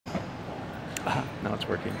Now it's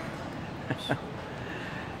working.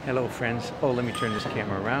 Hello, friends. Oh, let me turn this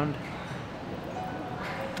camera around.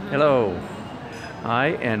 Hello.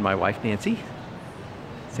 I and my wife, Nancy.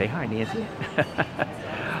 Say hi, Nancy.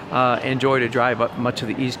 Enjoyed a drive up much of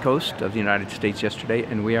the east coast of the United States yesterday,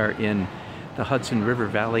 and we are in the Hudson River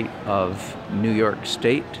Valley of New York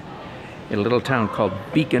State, in a little town called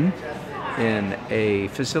Beacon, in a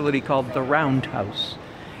facility called the Roundhouse.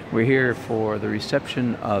 We're here for the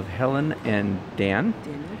reception of Helen and Dan,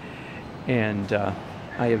 and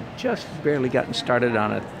I have just barely gotten started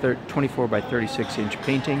on a 24 by 36 inch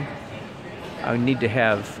painting. I need to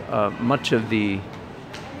have much of the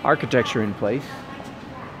architecture in place.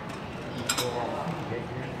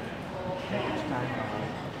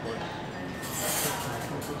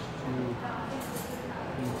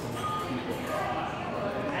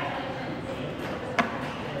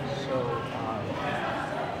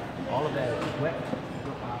 All of that is wet,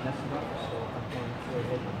 messing up, so I'm going to go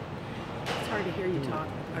ahead and It's hard to hear you talk.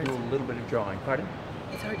 do a little bit of drawing. Pardon?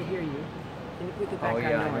 It's hard to hear you. And with the Oh, background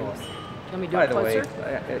yeah, I know. noise. Let me do By it the closer.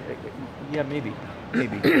 way, yeah, maybe. There you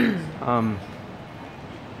go.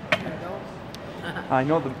 I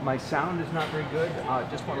know that my sound is not very good.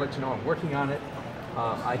 Just want to let you know I'm working on it.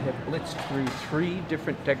 I have blitzed through 3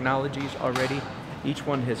 different technologies already. Each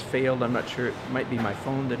one has failed. I'm not sure. It might be my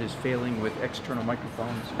phone that is failing with external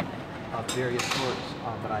microphones of various sorts,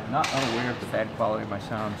 but I'm not unaware of the bad quality of my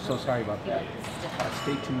sound. So sorry about that.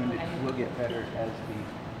 Stay tuned. It will get better as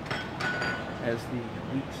the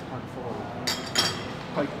weeks unfold.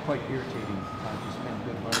 Quite irritating to spend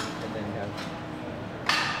good money and then have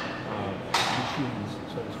machines,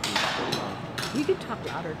 so to speak, You could talk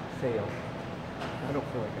louder. fail. I don't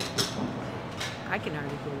feel like I did something. I can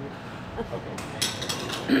hardly hear you.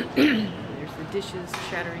 Okay. There's the dishes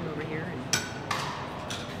shattering over here. And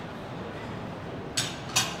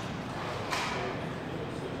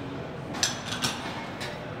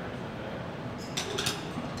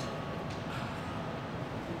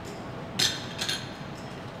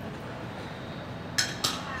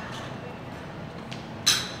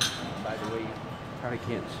by the way, you probably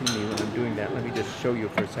can't see me when I'm doing that. Let me just show you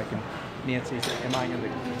for a second. Nancy, am I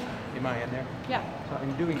in there? yeah. So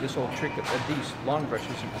I'm doing this old trick of these long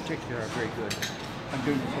brushes in particular are very good. I'm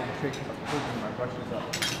doing this old trick of holding my brushes up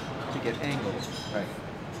to get angles.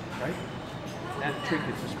 Right? That trick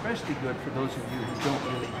is especially good for those of you who don't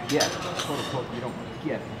really get, quote unquote, you don't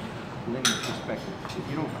get linear perspective. If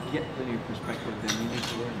you don't get linear perspective, then you need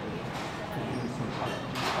to learn to do some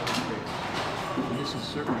other tricks. And this is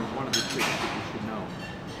certainly one of the tricks that you should know.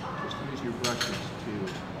 Just use your brushes to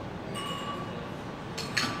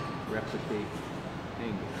replicate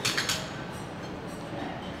angles.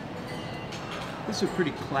 This is a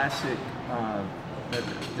pretty classic,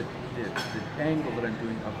 the angle that I'm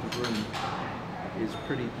doing of the room is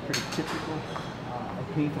pretty typical. I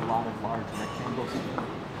paint a lot of large rectangles.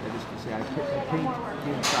 That is to say, I paint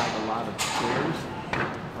inside a lot of squares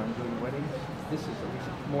when I'm doing weddings. This is at least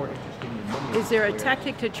more interesting than many. Is there a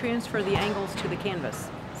tactic to transfer the angles to the canvas?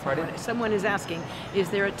 Pardon? Someone is asking, is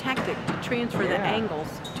there a tactic to transfer the angles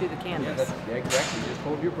to the canvas? Yeah, exactly. Just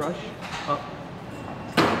hold your brush up,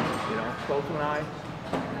 close one eye,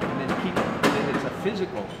 and then then it's a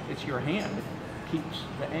physical, it's your hand that keeps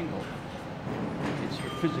the angle. It's your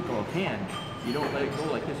physical hand. You don't let it go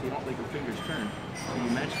like this, you don't let your fingers turn. So you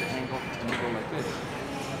match the angle and you go like this.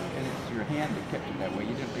 And it's your hand that kept it that way.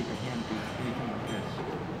 You didn't make your hand do anything like this.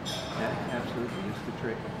 That absolutely is the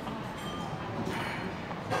trick.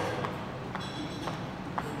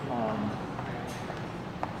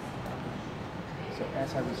 So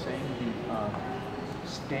as I was saying,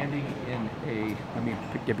 standing in a, let me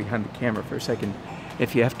get behind the camera for a second.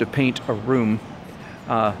 If you have to paint a room,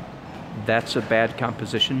 that's a bad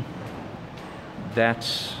composition.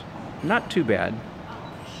 That's not too bad,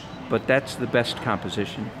 but that's the best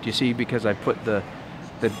composition. Do you see? Because I put the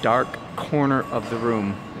dark corner of the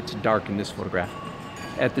room, it's dark in this photograph,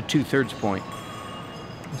 at the 2/3 point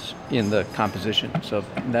in the composition. So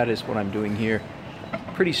that is what I'm doing here.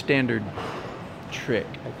 Pretty standard trick,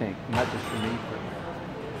 I think, not just for me,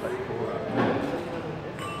 but for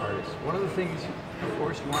artists. One of the things, of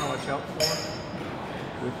course, you want to watch out for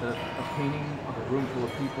with a painting of a room full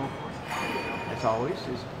of people, as always,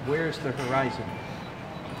 is where's the horizon?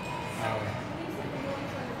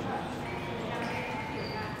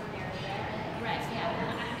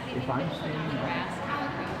 If I'm standing up,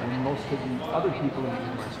 and most of the other people in the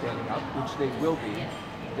room are standing up, which they will be,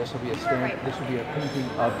 this will be a painting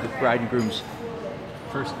of the bride and groom's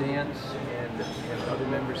first dance, and other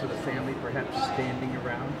members of the family perhaps standing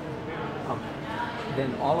around.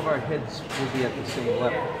 then all of our heads will be at the same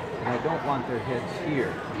level. And I don't want their heads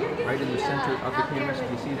here, right in the center of the canvas. Do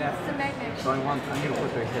you see that? So I'm going to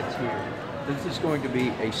put their heads here. This is going to be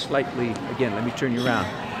a slightly, again, let me turn you around.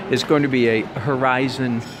 It's going to be a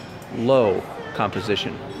horizon low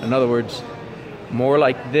composition. In other words, more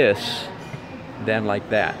like this than like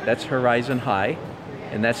that. That's horizon high,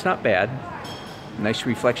 and that's not bad. Nice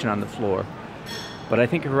reflection on the floor. But I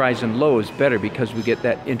think horizon low is better because we get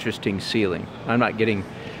that interesting ceiling. I'm not getting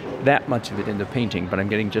that much of it in the painting, but I'm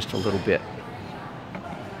getting just a little bit.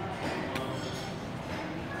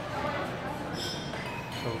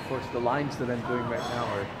 So of course the lines that I'm doing right now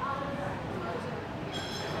are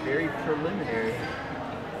very preliminary.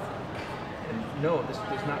 And no, this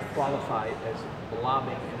does not qualify as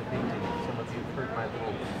blobbing in a painting. Some of you have heard my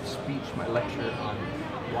little speech, my lecture on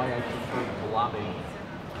why I prefer blobbing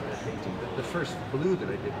in a painting. The first blue that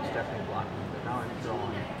I did was definitely blobbing, but now I'm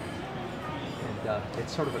drawing. And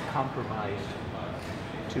it's sort of a compromise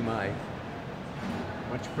to my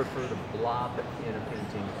much prefer to blob in a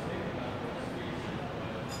painting.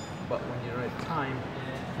 But when you don't have time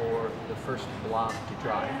for the first blob to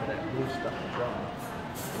dry, for that blue stuff to dry,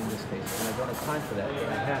 in this case, when I don't have time for that, then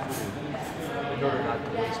I have to, in order not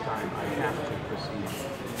to waste time, I have to proceed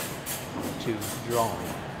to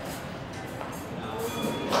drawing.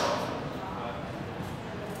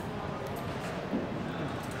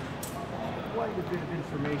 Quite a bit of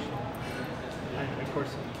information, and of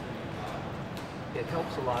course, it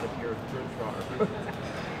helps a lot if you're a good drawer.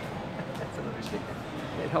 That's another statement.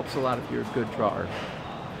 It helps a lot if you're a good drawer.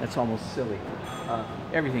 That's almost silly.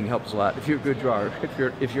 Everything helps a lot if you're a good drawer.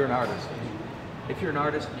 If you're an artist, if you're an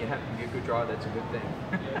artist and you happen to be a good drawer, that's a good thing.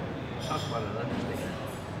 Talk about an understatement.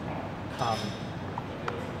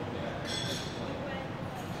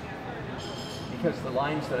 Because the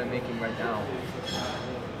lines that I'm making right now,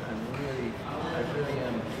 I really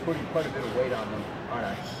am putting quite a bit of weight on them, aren't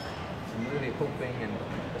I? I'm really hoping and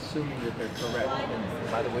assuming that they're correct.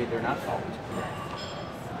 And by the way, they're not always correct.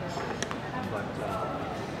 But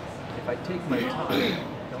if I take my time,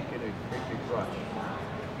 don't get a great big brush,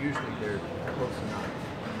 usually they're close enough.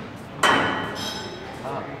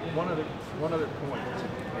 One other point to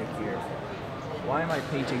make here. Why am I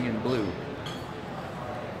painting in blue?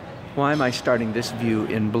 Why am I starting this view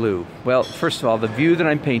in blue? Well, first of all, the view that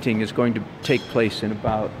I'm painting is going to take place in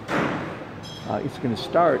about, it's going to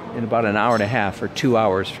start in about an hour and a half or 2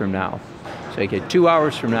 hours from now. So okay, 2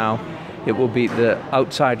 hours from now, it will be, the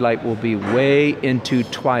outside light will be way into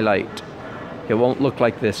twilight. It won't look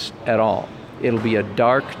like this at all. It'll be a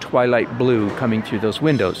dark twilight blue coming through those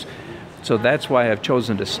windows. So that's why I've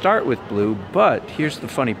chosen to start with blue, but here's the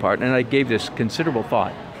funny part, and I gave this considerable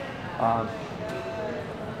thought.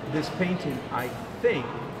 This painting, I think,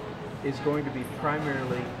 is going to be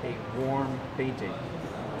primarily a warm painting.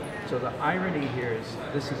 So the irony here is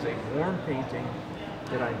this is a warm painting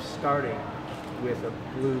that I'm starting with a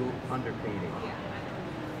blue underpainting.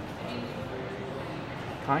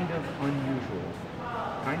 Kind of unusual,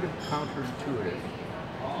 kind of counterintuitive.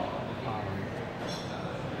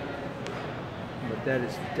 But that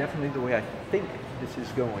is definitely the way I think this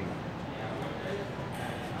is going.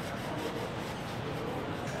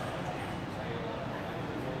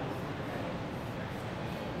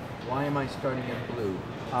 Why am I starting in blue?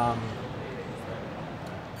 I'm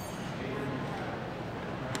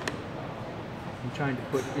trying to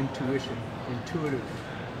put intuitive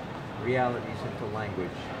realities into language.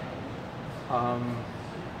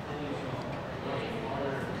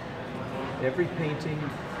 Every painting,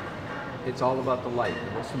 it's all about the light.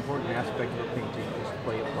 The most important aspect of a painting is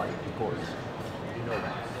play of light, of course. You know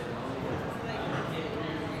that.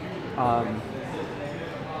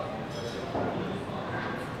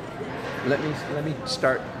 Let me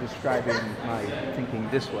start describing my thinking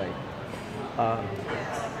this way.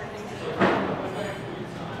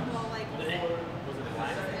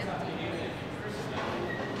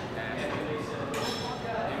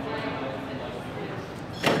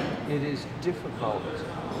 It is difficult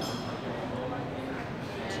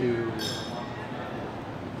to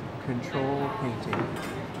control painting,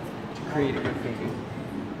 to create a good painting,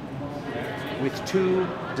 with two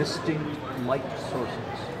distinct light sources.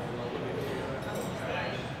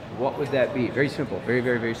 What would that be? Very simple, very,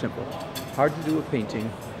 very, very simple. Hard to do a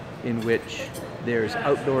painting in which there's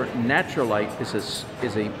outdoor natural light is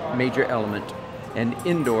a major element, and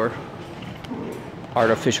indoor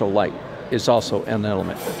artificial light is also an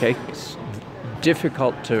element, okay? It's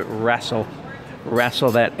difficult to wrestle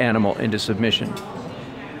that animal into submission.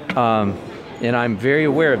 And I'm very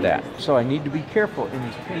aware of that. So I need to be careful in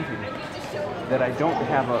this painting that I don't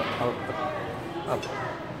have a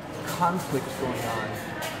conflicts going on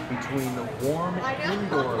between the warm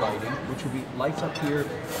indoor lighting, which would be lights up here,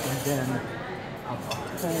 and then a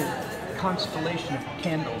whole constellation of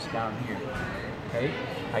candles down here. Okay?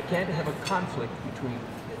 I can't have a conflict between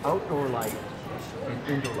outdoor light and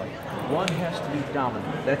indoor light. One has to be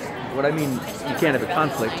dominant. That's what I mean. You can't have a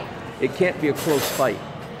conflict. It can't be a close fight.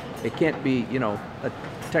 It can't be, you know, a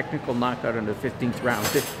technical knockout in the 15th round.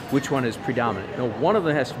 Which one is predominant? No, one of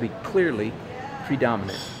them has to be clearly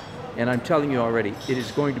predominant. And I'm telling you already, it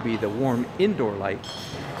is going to be the warm indoor light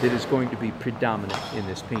that is going to be predominant in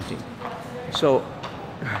this painting. So,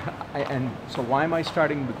 so why am I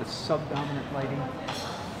starting with the subdominant lighting?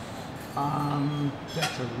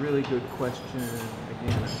 That's a really good question.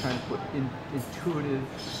 Again, I'm trying to put intuitive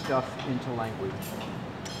stuff into language.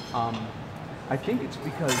 I think it's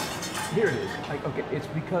because, here it is. Okay, it's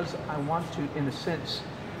because I want to, in a sense,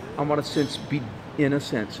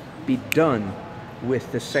 be done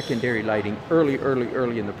with the secondary lighting early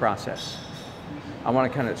in the process. I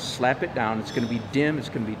want to kind of slap it down. It's going to be dim. It's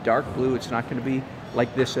going to be dark blue. It's not going to be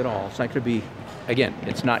like this at all. It's not going to be, again,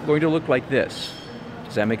 it's not going to look like this.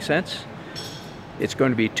 Does that make sense? It's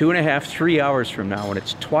going to be 2.5, 3 hours from now when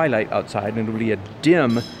it's twilight outside, and it'll be a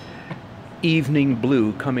dim evening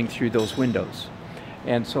blue coming through those windows.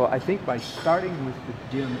 And so I think by starting with the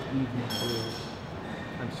dim evening blue,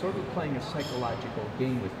 I'm sort of playing a psychological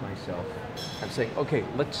game with myself. I'm saying, okay,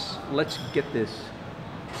 let's get this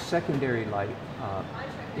secondary light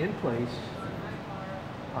in place,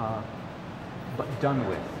 but done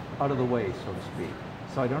with, out of the way, so to speak.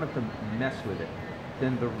 So I don't have to mess with it.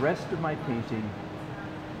 Then the rest of my painting,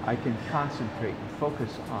 I can concentrate and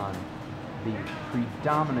focus on the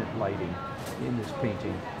predominant lighting in this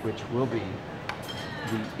painting, which will be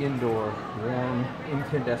the indoor warm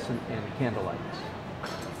incandescent and candle lights.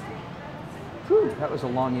 Whew, that was a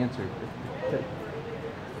long answer.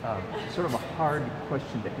 Sort of a hard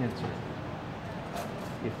question to answer.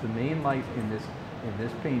 If the main light in this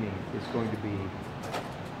painting is going to be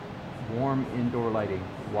warm indoor lighting,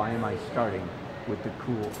 why am I starting with the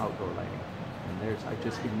cool outdoor lighting? And I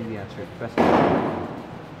just given you the answer. Best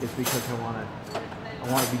it's because I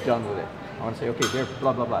want to be done with it. I want to say, okay, there,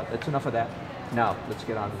 blah blah blah. That's enough of that. Now let's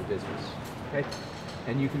get on to the business. Okay?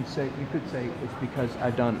 And you could say it's because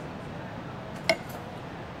I've done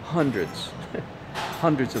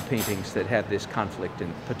hundreds of paintings that had this conflict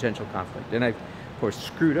and potential conflict, and I've of course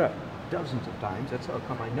screwed up dozens of times. That's how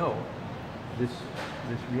come I know this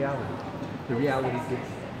reality. The reality that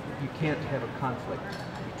you can't have a conflict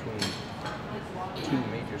between two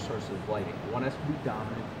major sources of lighting. One has to be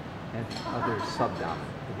dominant and the other is subdominant.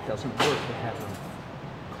 It doesn't work to have them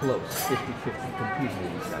close, 50-50 competing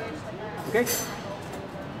with each other. Okay?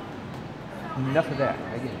 Enough of that.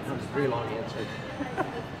 Again, that was a very long answer.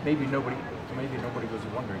 maybe nobody was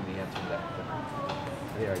wondering the answer to that, but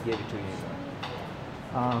there, I gave it to you anyway.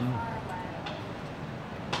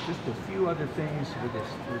 Just a few other things with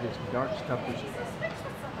this dark stuff.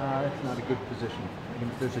 That's not a good position. I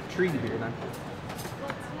mean, there's a tree here,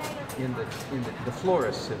 and the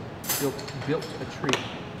florists have built a tree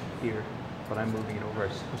here, but I'm moving it over.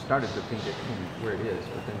 I started to paint it where it is,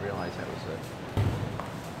 but then realized that was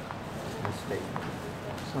a mistake.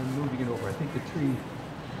 So I'm moving it over. I think the tree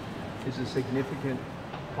is a significant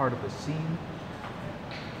part of the scene.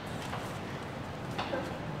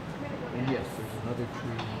 And yes, there's another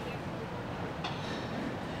tree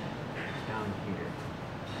down here.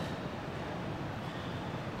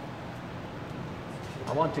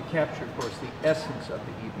 I want to capture, of course, the essence of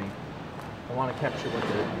the evening. I want to capture what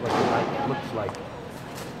the night looks like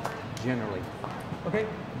generally. Okay,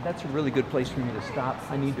 that's a really good place for me to stop.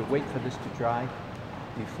 I need to wait for this to dry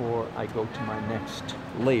before I go to my next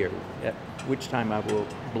layer, at which time I will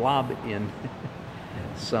blob in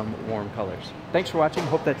some warm colors. Thanks for watching.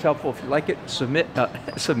 Hope that's helpful. If you like it, submit.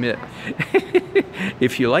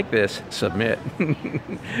 If you like this, submit.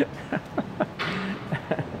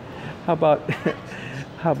 How about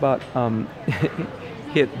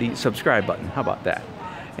hit the subscribe button? How about that?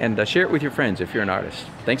 And share it with your friends if you're an artist.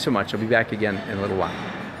 Thanks so much. I'll be back again in a little while.